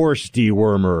 the horse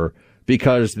dewormer,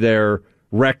 because they're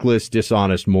reckless,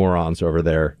 dishonest morons over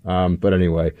there. But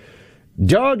anyway,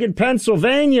 Doug in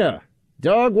Pennsylvania.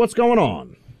 Doug, what's going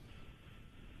on?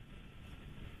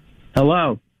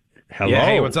 Hello. Yeah,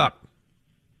 hey, what's up?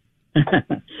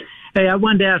 Hey, I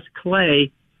wanted to ask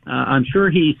Clay. I'm sure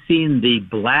he's seen the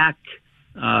black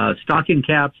stocking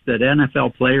caps that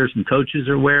NFL players and coaches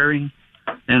are wearing.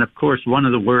 And, of course, one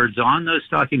of the words on those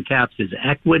stocking caps is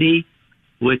equity,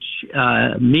 which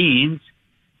means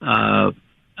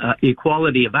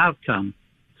equality of outcome.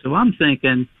 So I'm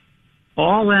thinking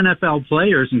all NFL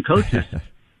players and coaches.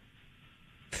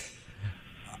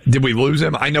 Did we lose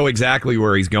him? I know exactly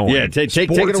where he's going. Yeah, take it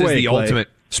away, Clay.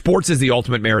 Sports is the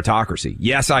ultimate meritocracy.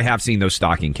 Yes, I have seen those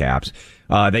stocking caps.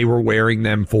 They were wearing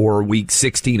them for week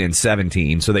 16 and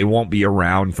 17, so they won't be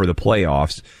around for the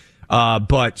playoffs.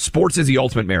 But sports is the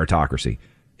ultimate meritocracy.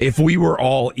 If we were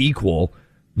all equal,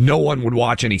 no one would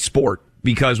watch any sport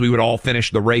because we would all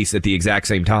finish the race at the exact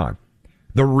same time.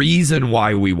 The reason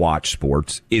why we watch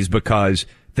sports is because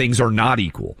things are not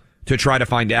equal, to try to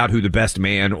find out who the best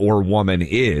man or woman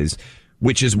is,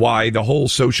 which is why the whole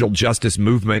social justice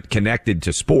movement connected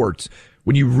to sports,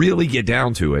 when you really get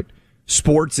down to it,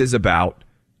 sports is about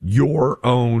your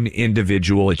own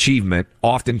individual achievement,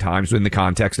 oftentimes in the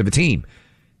context of a team.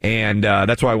 And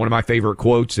that's why one of my favorite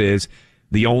quotes is,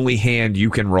 the only hand you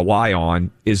can rely on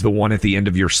is the one at the end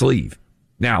of your sleeve.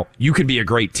 Now, you can be a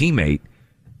great teammate,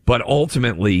 but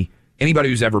ultimately, anybody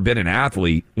who's ever been an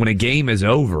athlete, when a game is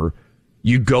over,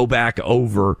 you go back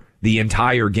over the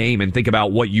entire game and think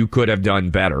about what you could have done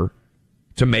better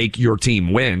to make your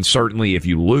team win, certainly if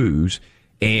you lose.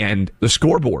 And the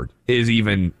scoreboard is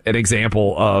even an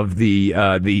example of the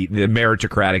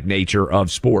meritocratic nature of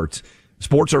sports.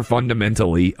 Sports are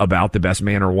fundamentally about the best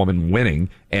man or woman winning,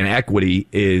 and equity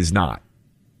is not.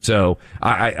 So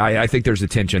I think there's a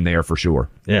tension there for sure.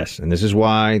 Yes, and this is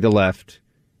why the left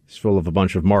is full of a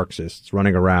bunch of Marxists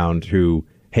running around who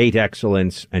hate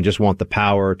excellence and just want the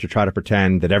power to try to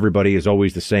pretend that everybody is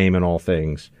always the same in all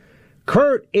things.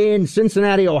 Kurt in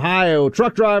Cincinnati, Ohio,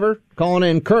 truck driver, calling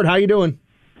in. Kurt, how you doing?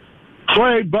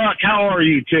 Clay, Buck, how are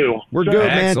you two? We're good,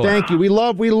 man. Thank you. We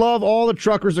love all the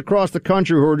truckers across the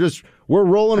country who are we're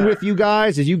rolling with you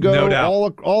guys as you go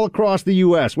all across the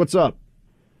U.S. What's up?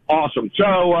 Awesome.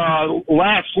 So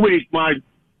last week, my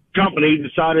company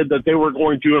decided that they were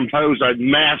going to impose a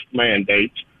mask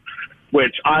mandate,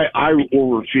 which I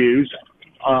will refuse.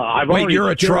 Wait, you're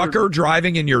a trucker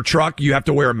driving in your truck? You have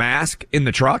to wear a mask in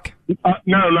the truck?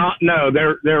 No.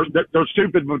 They're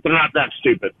stupid, but they're not that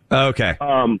stupid. Okay.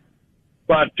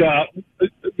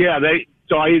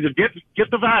 So I either get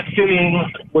the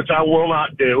vaccine, which I will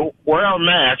not do, wear a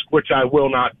mask, which I will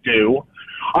not do.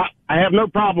 I have no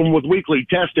problem with weekly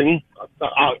testing.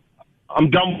 I'm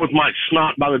done with my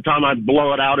snot by the time I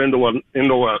blow it out into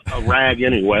a rag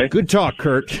anyway. Good talk,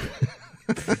 Kurt.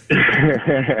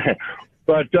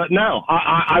 But no,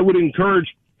 I would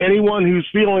encourage anyone who's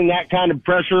feeling that kind of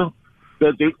pressure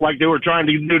like they were trying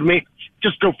to do to me,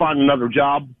 just go find another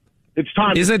job. It's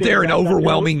time. Isn't there an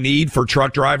overwhelming need for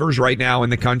truck drivers right now in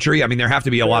the country? I mean, there have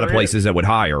to be a lot of places that would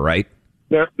hire, right?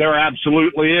 There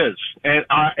absolutely is, and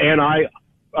I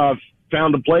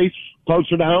found a place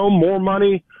closer to home, more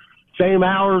money, same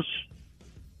hours.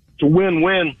 It's a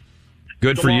win-win.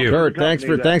 Good for you, Kurt.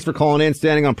 Thanks for calling in,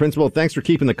 standing on principle. Thanks for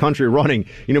keeping the country running.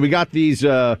 You know, we got these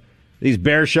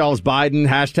bear shelves Biden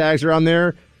hashtags are on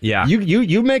there. Yeah.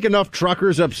 You make enough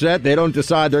truckers upset, they don't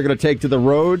decide they're going to take to the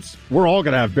roads. We're all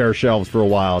going to have bear shelves for a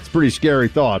while. It's a pretty scary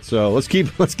thought. So let's keep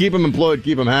them employed,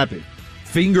 keep them happy.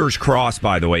 Fingers crossed,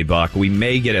 by the way, Buck, we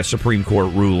may get a Supreme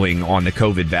Court ruling on the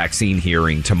COVID vaccine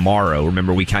hearing tomorrow.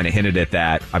 Remember, we kind of hinted at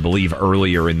that, I believe,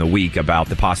 earlier in the week about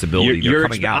the possibility they're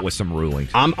coming out with some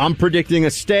rulings. I'm predicting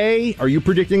a stay. Are you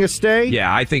predicting a stay?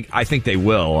 Yeah, I think they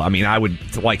will. I mean, I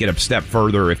would like it a step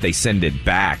further if they send it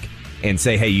back and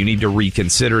say, hey, you need to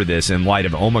reconsider this in light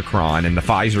of Omicron, and the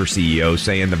Pfizer CEO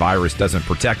saying the virus doesn't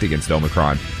protect against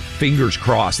Omicron. Fingers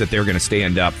crossed that they're going to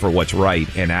stand up for what's right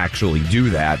and actually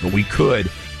do that. But we could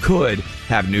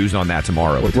have news on that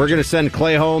tomorrow. We're going to send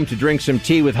Clay home to drink some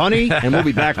tea with honey, and we'll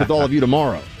be back with all of you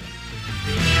tomorrow.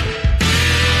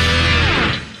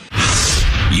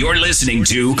 You're listening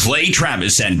to Clay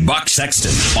Travis and Buck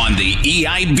Sexton on the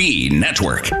EIB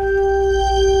Network.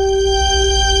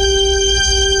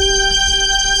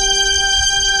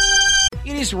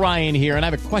 is Ryan here, and I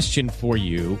have a question for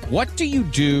you. What do you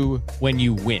do when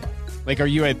you win? Like, are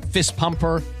you a fist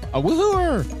pumper, a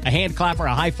woohooer, a hand clapper,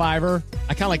 a high fiver?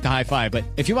 I kind of like the high five, but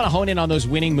if you want to hone in on those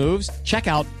winning moves, check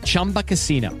out Chumba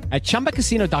Casino. At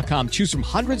ChumbaCasino.com, choose from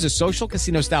hundreds of social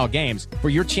casino-style games for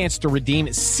your chance to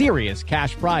redeem serious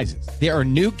cash prizes. There are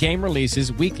new game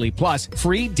releases weekly, plus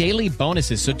free daily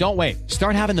bonuses. So don't wait.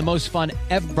 Start having the most fun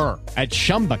ever at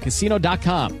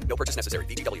ChumbaCasino.com. No purchase necessary.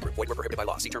 VGW. Void where prohibited by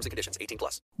law. See terms and conditions.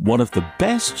 18+. One of the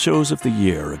best shows of the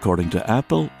year, according to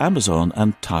Apple, Amazon,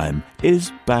 and Time,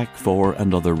 is back for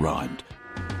another round.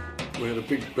 We had a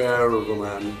big bear of a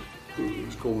man who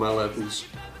was called Mal Evans,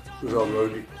 who was our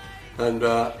roadie. And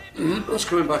I was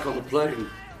coming back on the plane,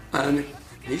 and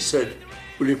he said,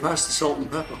 "Will you pass the salt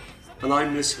and pepper?" And I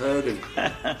misheard him.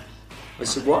 I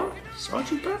said, "What?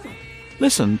 Sergeant Pepper?"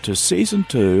 Listen to Season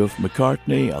 2 of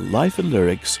McCartney, A Life in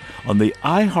Lyrics on the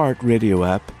iHeartRadio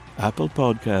app, Apple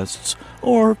Podcasts,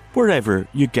 or wherever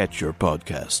you get your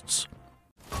podcasts.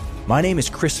 My name is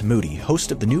Chris Moody,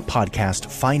 host of the new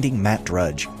podcast, Finding Matt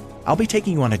Drudge. I'll be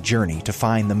taking you on a journey to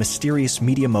find the mysterious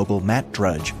media mogul Matt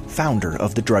Drudge, founder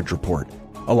of The Drudge Report.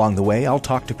 Along the way, I'll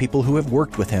talk to people who have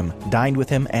worked with him, dined with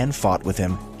him, and fought with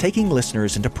him, taking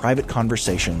listeners into private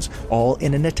conversations, all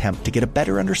in an attempt to get a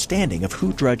better understanding of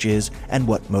who Drudge is and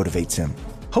what motivates him.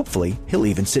 Hopefully, he'll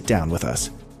even sit down with us.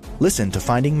 Listen to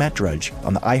Finding Matt Drudge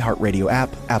on the iHeartRadio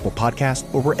app, Apple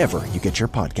Podcast, or wherever you get your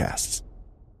podcasts.